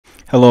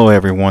Hello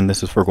everyone,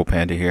 this is Fergal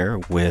Panda here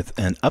with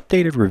an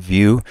updated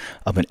review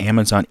of an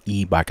Amazon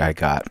e-bike I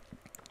got.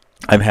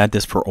 I've had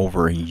this for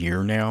over a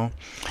year now.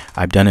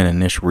 I've done an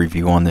initial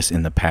review on this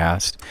in the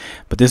past,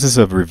 but this is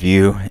a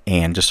review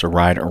and just a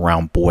ride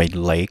around Boyd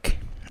Lake.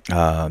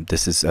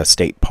 This is a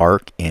state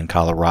park in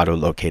Colorado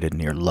located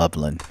near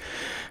Loveland,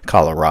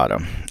 Colorado.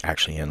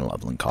 Actually in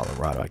Loveland,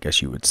 Colorado, I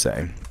guess you would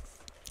say.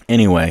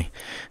 Anyway,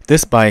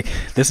 this bike,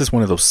 this is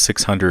one of those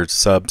 600,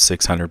 sub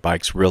 600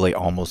 bikes, really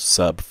almost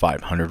sub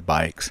 500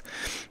 bikes.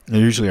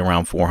 They're usually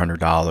around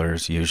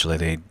 $400.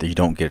 Usually you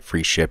don't get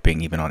free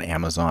shipping even on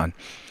Amazon.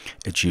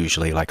 It's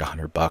usually like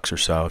 $100 or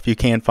so. If you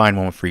can find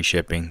one with free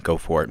shipping, go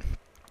for it.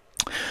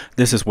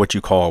 This is what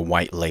you call a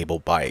white label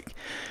bike.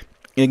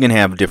 You can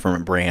have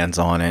different brands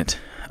on it.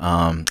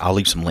 I'll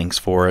leave some links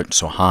for it.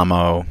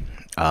 Sohamo.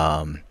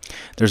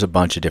 There's a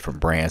bunch of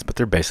different brands, but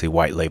they're basically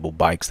white label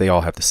bikes. They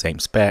all have the same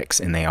specs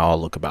and they all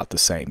look about the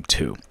same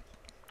too.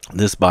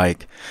 This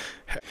bike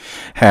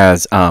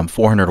has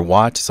 400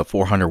 watts. It's a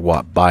 400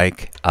 watt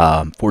bike,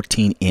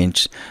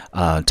 14-inch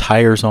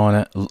tires on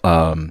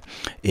it.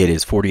 It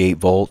is 48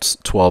 volts,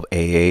 12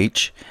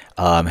 AH.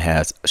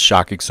 Has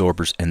shock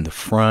absorbers in the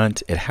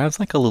front. It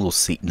has like a little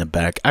seat in the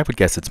back. I would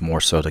guess it's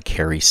more so to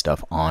carry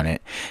stuff on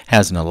it.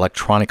 Has an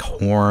electronic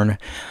horn.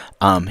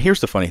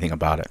 Here's the funny thing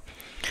about it.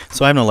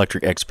 So I have an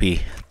electric XP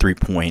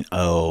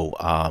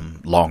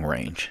 3.0 long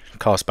range. It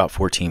costs about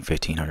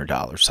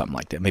 $1,500, something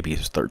like that. Maybe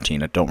it's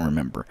 13. I don't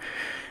remember.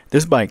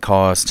 This bike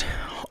cost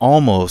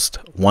almost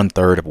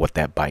 1/3 of what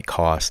that bike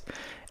cost,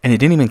 and it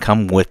didn't even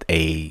come with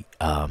a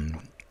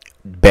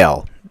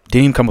bell.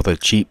 Didn't even come with a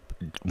cheap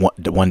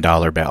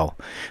 $1 bell.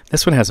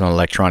 This one has an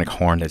electronic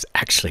horn that's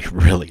actually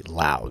really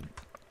loud.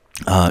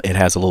 It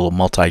has a little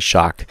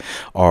multi-shock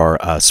or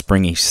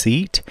springy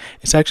seat.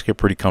 It's actually a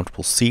pretty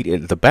comfortable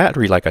seat. The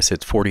battery, like I said,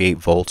 it's 48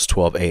 volts,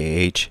 12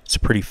 AH. It's a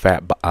pretty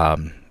fat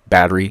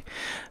battery.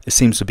 It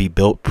seems to be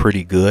built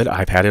pretty good.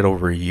 I've had it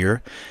over a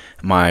year.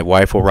 My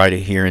wife will ride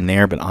it here and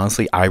there, but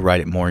honestly, I ride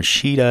it more than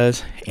she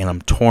does. And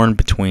I'm torn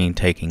between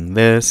taking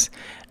this,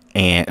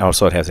 and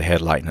also it has a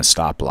headlight and a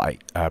stop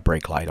light,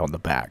 brake light on the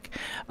back.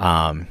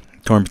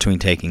 Torn between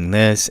taking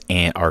this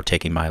and or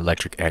taking my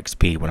electric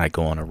XP when I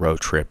go on a road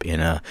trip in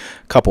a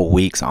couple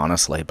weeks,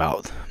 honestly,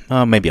 about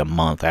maybe a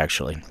month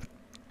actually,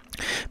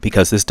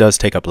 because this does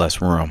take up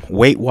less room.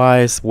 Weight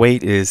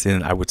is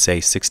in, I would say,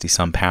 60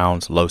 some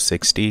pounds, low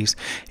 60s.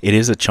 It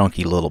is a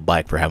chunky little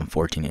bike for having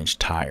 14-inch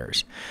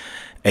tires.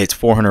 It's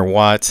 400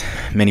 watts.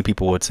 Many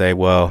people would say,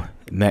 well,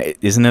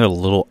 isn't it a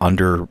little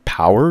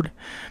underpowered?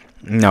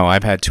 No,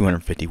 I've had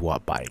 250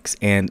 watt bikes,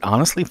 and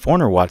honestly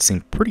 400 watts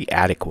seem pretty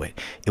adequate.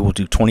 It will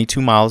do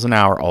 22 miles an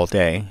hour all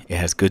day. It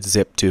has good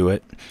zip to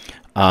it.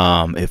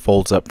 It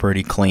folds up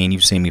pretty clean.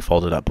 You've seen me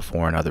fold it up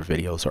before in other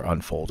videos or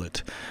unfold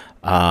it.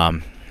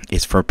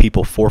 It's for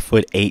people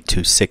 4'8"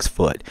 to 6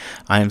 foot.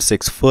 I am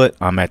 6 foot.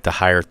 I'm at the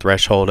higher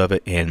threshold of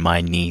it, and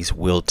my knees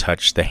will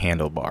touch the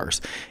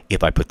handlebars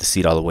if I put the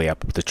seat all the way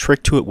up. But the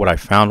trick to it, what I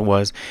found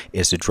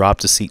is to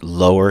drop the seat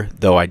lower,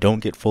 though I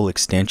don't get full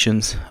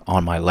extensions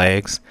on my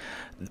legs.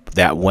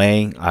 That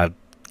way, I've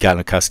gotten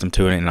accustomed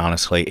to it, and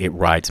honestly, it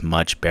rides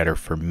much better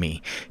for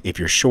me. If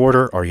you're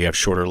shorter or you have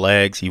shorter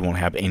legs, you won't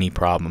have any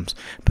problems.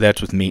 But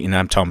that's with me, and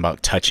I'm talking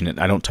about touching it.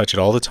 I don't touch it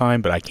all the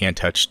time, but I can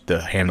touch the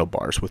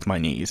handlebars with my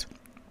knees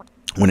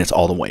when it's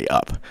all the way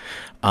up.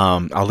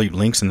 I'll leave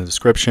links in the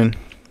description.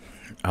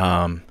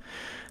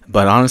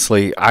 But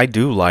honestly, I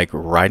do like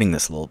riding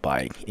this little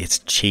bike. It's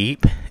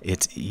cheap,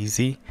 it's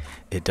easy,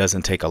 it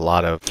doesn't take a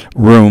lot of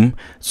room.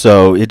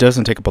 So it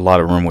doesn't take up a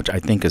lot of room, which I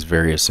think is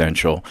very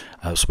essential,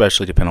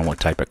 especially depending on what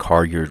type of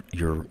car you're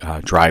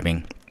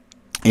driving,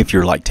 if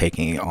you're like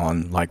taking it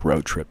on like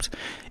road trips.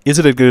 Is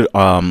it a good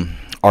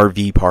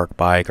RV park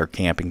bike or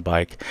camping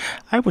bike?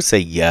 I would say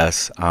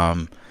yes.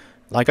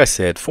 Like I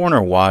said,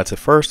 400 watts. At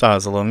first I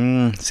was a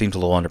little, seems a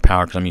little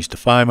underpowered because I'm used to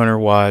 500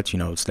 watts. You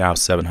know, it's now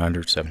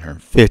 700,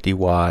 750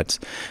 watts.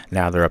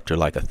 Now they're up to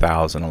like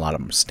 1,000. A lot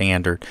of them are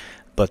standard.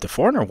 But the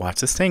 400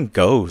 watts, this thing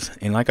goes.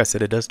 And like I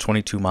said, it does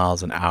 22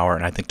 miles an hour.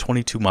 And I think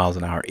 22 miles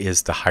an hour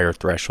is the higher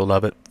threshold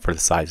of it for the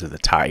size of the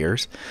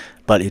tires.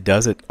 But it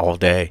does it all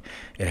day.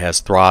 It has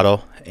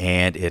throttle,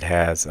 and it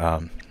has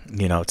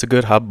you know, it's a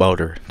good hub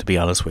motor, to be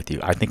honest with you.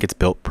 I think it's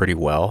built pretty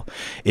well.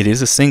 It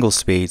is a single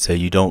speed, so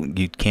you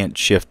can't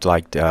shift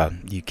like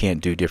you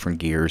can't do different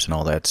gears and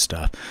all that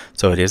stuff.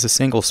 So it is a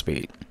single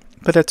speed,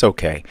 but that's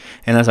okay.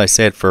 And as I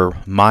said, for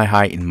my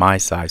height and my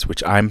size,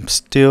 which I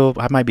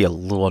might be a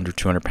little under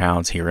 200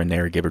 pounds here and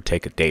there, give or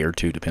take a day or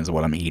two, depends on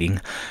what I'm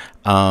eating.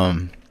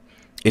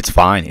 It's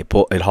fine.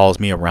 It hauls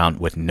me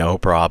around with no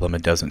problem.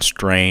 It doesn't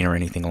strain or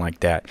anything like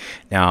that.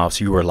 Now, if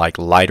you were like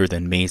lighter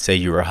than me, say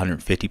you were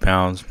 150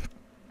 pounds,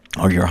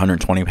 or you're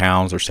 120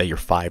 pounds, or say you're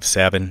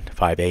 5'7",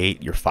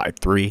 5'8", you're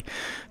 5'3",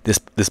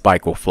 this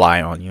bike will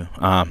fly on you.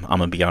 I'm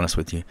gonna be honest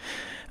with you.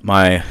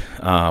 My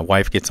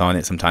wife gets on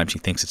it. Sometimes she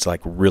thinks it's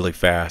like really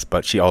fast,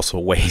 but she also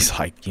weighs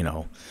like, you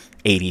know,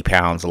 80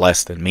 pounds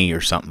less than me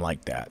or something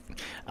like that.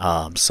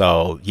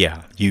 So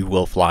yeah, you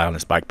will fly on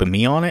this bike, but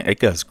me on it, it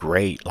goes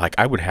great. Like,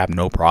 I would have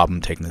no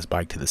problem taking this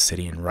bike to the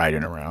city and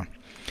riding around.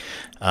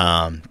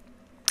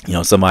 You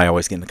know, somebody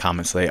always get in the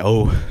comments say,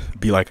 oh,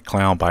 be like a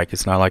clown bike.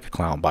 It's not like a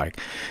clown bike.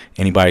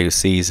 Anybody who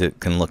sees it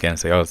can look at it and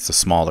say, oh, it's a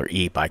smaller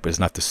e-bike, but it's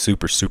not the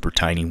super, super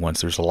tiny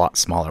ones. There's a lot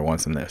smaller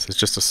ones than this. It's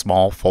just a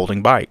small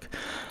folding bike.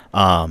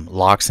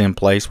 Locks in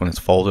place when it's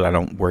folded. I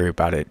don't worry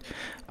about it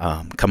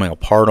coming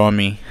apart on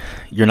me.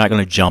 You're not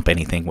going to jump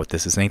anything with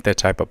this. This ain't that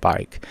type of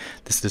bike.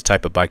 This is the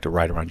type of bike to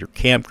ride around your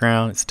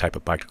campground. It's the type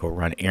of bike to go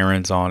run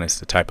errands on. It's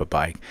the type of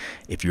bike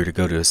if you were to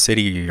go to a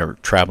city, you're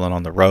traveling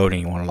on the road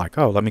and you want to, like,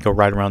 oh, let me go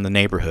ride around the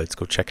neighborhoods,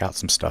 go check out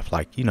some stuff.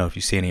 Like, you know, if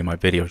you see any of my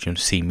videos, you'll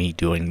see me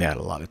doing that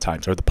a lot of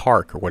times, or the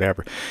park or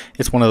whatever.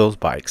 It's one of those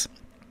bikes.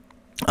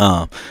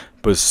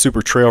 But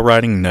super trail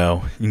riding,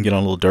 no. You can get on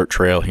a little dirt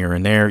trail here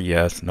and there,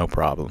 yes, no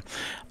problem.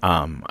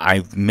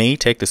 I may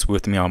take this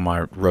with me on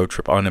my road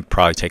trip. I'm going to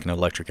probably take an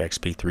electric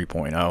XP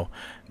 3.0.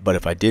 But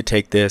if I did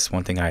take this,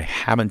 one thing I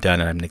haven't done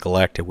and I've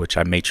neglected, which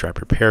I made sure I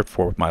prepared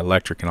for with my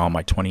electric and all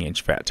my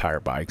 20-inch fat tire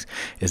bikes,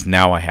 is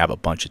now I have a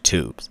bunch of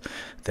tubes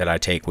that I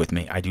take with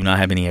me. I do not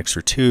have any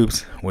extra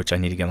tubes, which I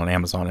need to get on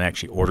Amazon and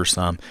actually order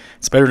some.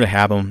 It's better to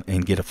have them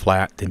and get a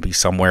flat than be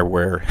somewhere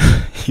where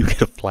you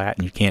get a flat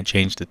and you can't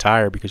change the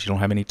tire because you don't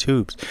have any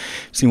tubes.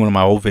 See one of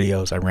my old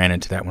videos, I ran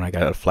into that when I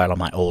got a flat on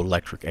my old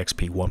electric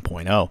XP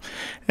 1.0.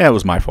 That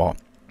was my fault.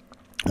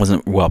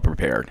 Wasn't well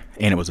prepared,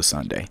 and it was a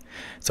Sunday,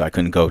 so I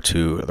couldn't go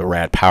to the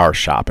Rad Power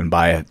Shop and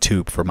buy a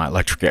tube for my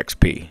electric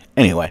XP.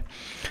 Anyway,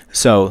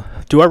 so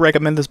do I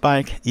recommend this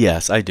bike?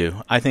 Yes, I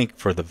do. I think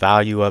for the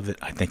value of it,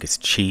 I think it's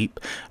cheap,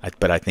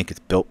 but I think it's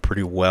built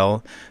pretty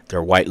well.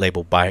 They're white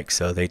label bikes,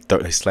 so they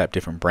slap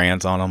different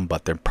brands on them,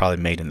 but they're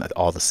probably made in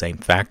all the same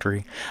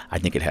factory. I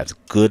think it has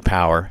good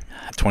power.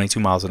 22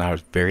 miles an hour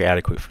is very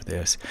adequate for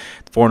this.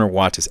 400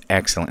 watts is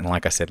excellent, and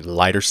like I said, the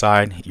lighter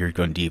side, you're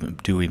going to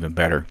do even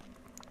better.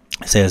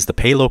 It says the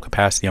payload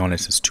capacity on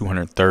this is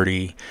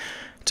 230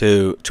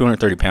 to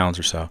 230 pounds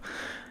or so.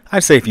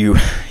 I'd say if you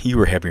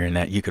were heavier than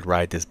that, you could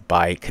ride this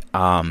bike.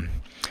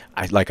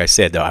 Like I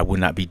said, though, I would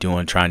not be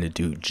trying to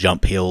do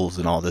jump hills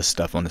and all this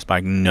stuff on this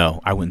bike.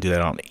 No, I wouldn't do that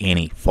on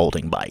any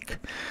folding bike,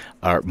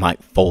 or it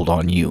might fold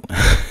on you.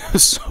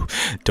 So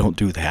don't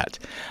do that.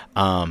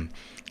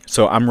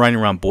 So I'm riding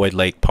around Boyd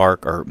Lake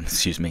Park, or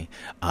excuse me,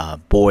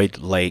 Boyd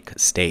Lake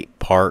State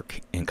Park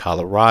in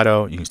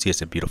Colorado. You can see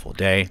it's a beautiful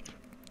day.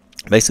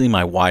 Basically,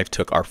 my wife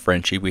took our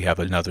Frenchie. We have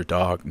another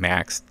dog,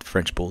 Max,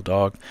 French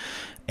Bulldog,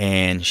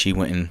 and she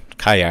went in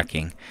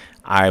kayaking.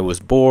 I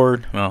was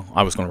bored. Well,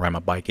 I was going to ride my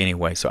bike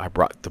anyway, so I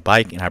brought the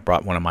bike and I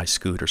brought one of my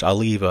scooters. I'll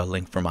leave a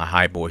link for my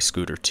High Boy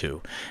scooter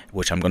too,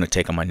 which I'm going to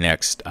take on my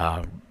next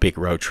big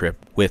road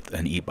trip with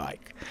an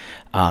e-bike.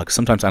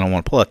 Sometimes I don't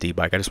want to pull out the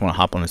e-bike. I just want to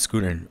hop on a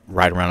scooter and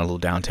ride around a little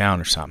downtown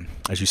or something.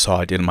 As you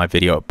saw, I did in my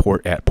video at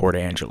Port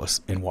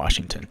Angeles in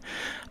Washington.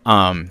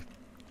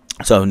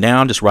 So now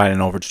I'm just riding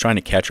over, just trying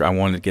to catch her. I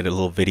wanted to get a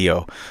little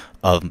video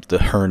of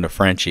her and the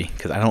Frenchie,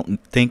 because I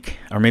don't think,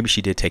 or maybe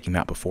she did take him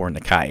out before in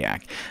the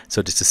kayak,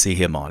 so just to see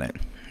him on it.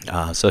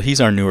 So he's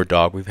our newer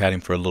dog. We've had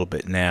him for a little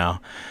bit now.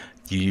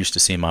 You used to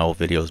see my old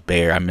videos,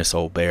 Bear. I miss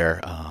old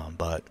Bear,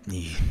 but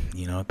he,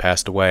 you know,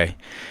 passed away.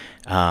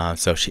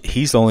 So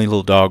he's the only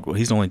little dog.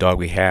 He's the only dog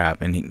we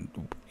have,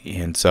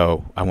 and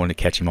so I wanted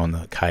to catch him on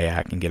the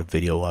kayak and get a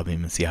video of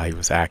him and see how he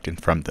was acting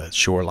from the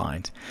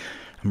shorelines.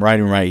 I'm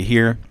riding right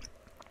here.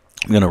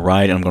 I'm going to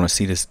ride, and I'm going to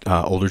see this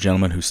older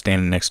gentleman who's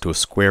standing next to a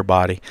square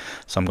body.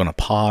 So I'm going to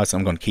pause.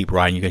 I'm going to keep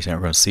riding. You guys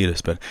aren't going to see this,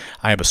 but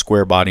I have a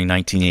square body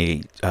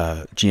 1980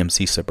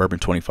 GMC Suburban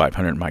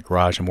 2500 in my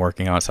garage I'm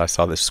working on. So I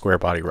saw this square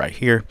body right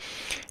here,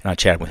 and I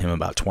chatted with him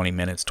about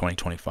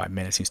 25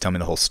 minutes. He's telling me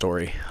the whole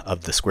story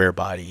of the square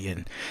body, and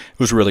it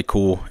was really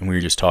cool, and we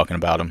were just talking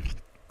about him.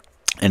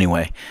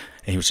 Anyway,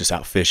 he was just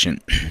out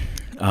fishing.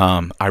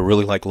 I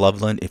really like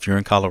Loveland. If you're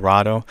in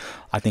Colorado,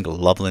 I think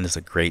Loveland is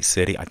a great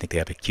city. I think they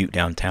have a cute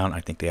downtown. I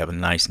think they have a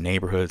nice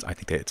neighborhoods. I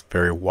think that it's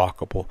very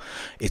walkable.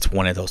 It's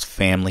one of those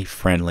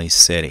family-friendly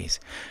cities.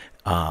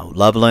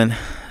 Loveland,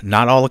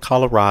 not all of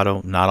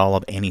Colorado, not all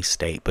of any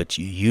state, but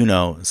you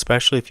know,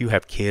 especially if you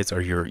have kids or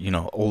you're, you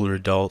know, older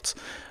adults,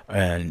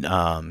 and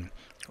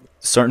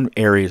certain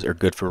areas are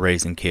good for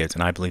raising kids,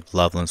 and I believe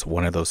Loveland's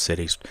one of those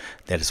cities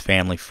that is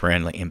family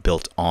friendly and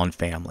built on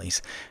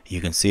families.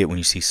 You can see it when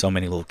you see so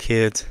many little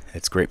kids.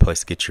 It's a great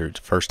place to get your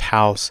first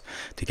house,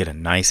 to get a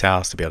nice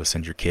house, to be able to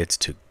send your kids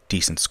to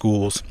decent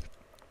schools.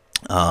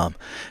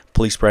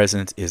 Police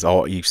presence is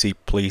all you see.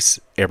 Police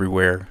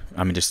everywhere.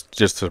 I mean,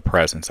 just the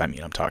presence. I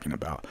mean, I'm talking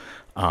about.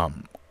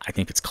 I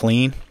think it's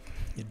clean.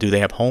 Do they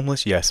have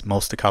homeless? Yes,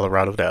 most of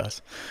Colorado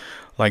does,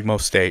 like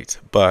most states,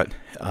 but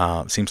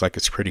seems like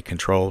it's pretty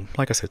controlled.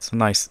 Like I said, it's a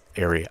nice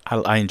area.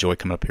 I enjoy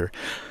coming up here.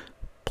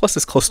 Plus,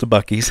 it's close to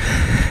Buc-ee's.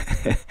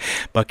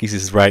 Buc-ee's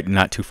is right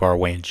not too far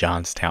away in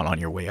Johnstown on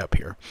your way up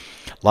here.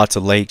 Lots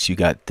of lakes. You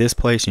got this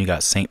place, and you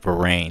got St.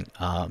 Vrain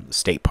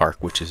State Park,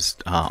 which is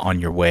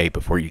on your way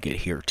before you get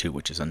here too,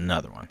 which is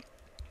another one.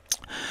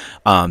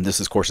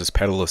 This, of course, is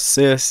pedal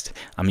assist.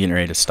 I'm getting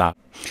ready to stop.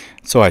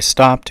 So I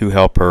stopped to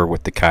help her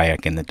with the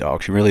kayak and the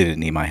dog. She really didn't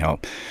need my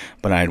help,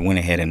 but I went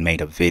ahead and made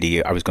a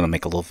video. I was going to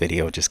make a little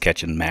video just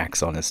catching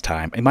Max on his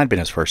time. It might have been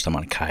his first time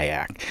on a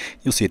kayak.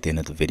 You'll see at the end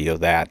of the video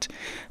that.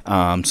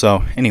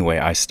 So anyway,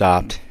 I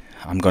stopped.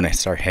 I'm going to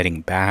start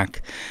heading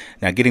back.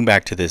 Now, getting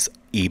back to this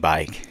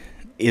e-bike.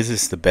 Is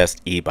this the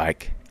best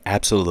e-bike?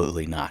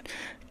 Absolutely not.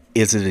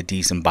 Is it a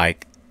decent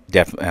bike?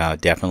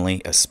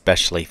 Definitely,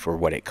 especially for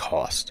what it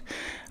cost.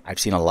 I've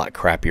seen a lot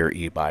crappier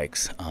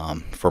e-bikes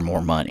for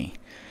more money.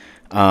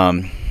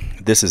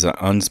 This is an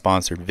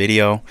unsponsored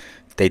video.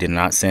 They did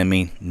not send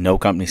me. No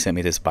company sent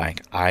me this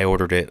bike. I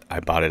ordered it. I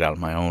bought it out of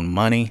my own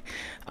money.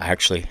 I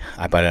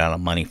bought it out of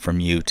money from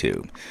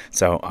YouTube.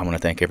 So I want to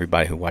thank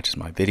everybody who watches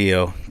my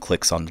video,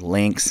 clicks on the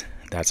links.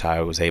 That's how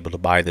I was able to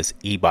buy this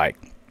e-bike.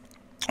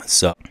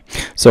 So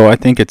I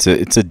think it's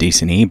a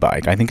decent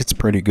e-bike. I think it's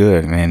pretty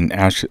good, and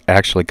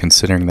actually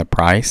considering the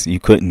price, you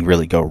couldn't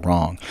really go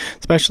wrong.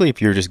 Especially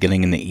if you're just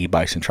getting into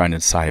e-bikes and trying to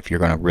decide if you're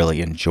going to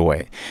really enjoy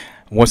it.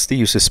 What's the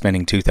use of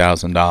spending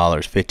 $2,000,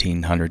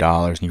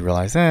 $1,500, and you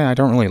realize, I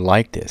don't really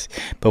like this.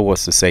 But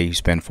what's to say you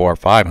spend $400 or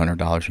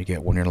 $500, you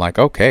get one, you're like,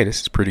 okay,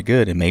 this is pretty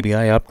good, and maybe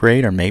I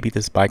upgrade, or maybe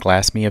this bike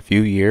lasts me a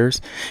few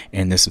years,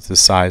 and this is the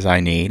size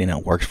I need, and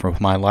it works for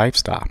my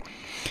lifestyle.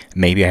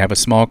 Maybe I have a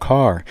small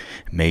car,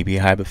 maybe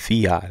I have a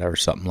Fiat or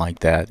something like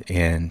that,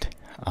 and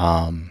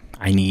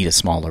I need a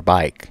smaller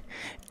bike.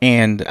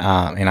 And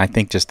I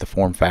think just the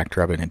form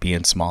factor of it and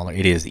being smaller,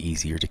 it is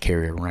easier to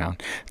carry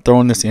around.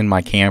 Throwing this in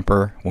my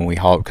camper when we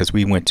hauled, because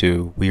we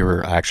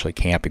were actually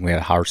camping. We had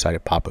a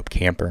hard-sided pop-up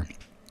camper.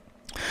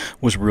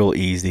 Was real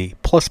easy.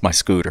 Plus my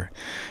scooter.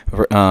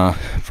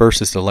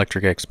 First is the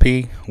Electric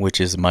XP, which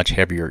is a much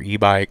heavier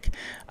e-bike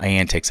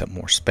and takes up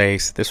more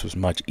space. This was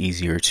much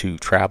easier to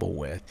travel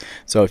with.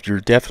 So if you're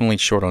definitely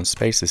short on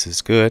space, this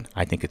is good.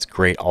 I think it's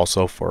great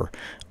also for,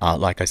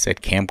 like I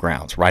said,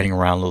 campgrounds, riding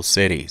around little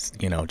cities.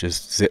 You know,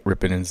 just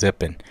ripping and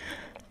zipping.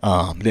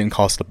 Didn't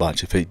cost a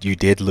bunch. If you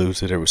did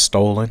lose it or was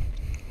stolen,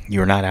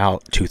 you're not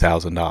out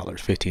 $2,000,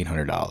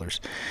 $1,500.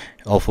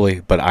 Hopefully,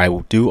 but I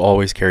do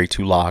always carry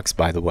 2 locks,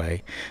 by the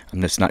way.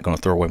 I'm just not going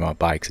to throw away my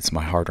bikes. It's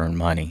my hard-earned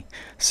money.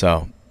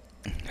 So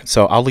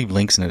I'll leave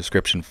links in the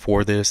description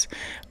for this.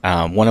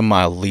 One of them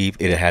I'll leave.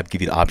 It'll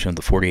give you the option of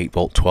the 48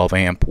 volt 12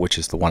 amp, which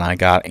is the one I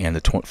got, and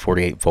the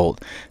 48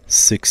 volt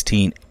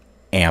 16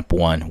 amp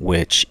one,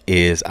 which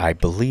is, I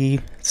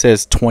believe, it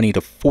says 20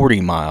 to 40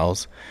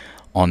 miles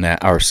on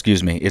that. Or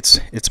excuse me,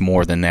 it's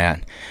more than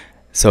that.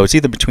 So it's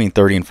either between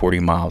 30 and 40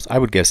 miles. I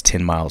would guess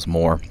 10 miles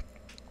more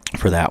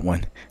for that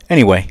one.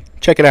 Anyway,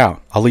 check it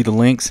out. I'll leave the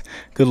links.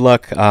 Good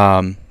luck.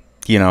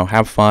 You know,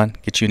 have fun.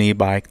 Get you an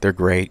e-bike. They're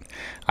great.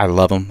 I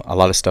love them. A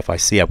lot of stuff I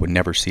see I would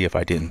never see if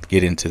I didn't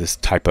get into this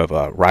type of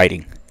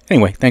riding.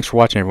 Anyway, thanks for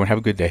watching, everyone. Have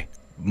a good day.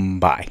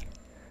 Bye.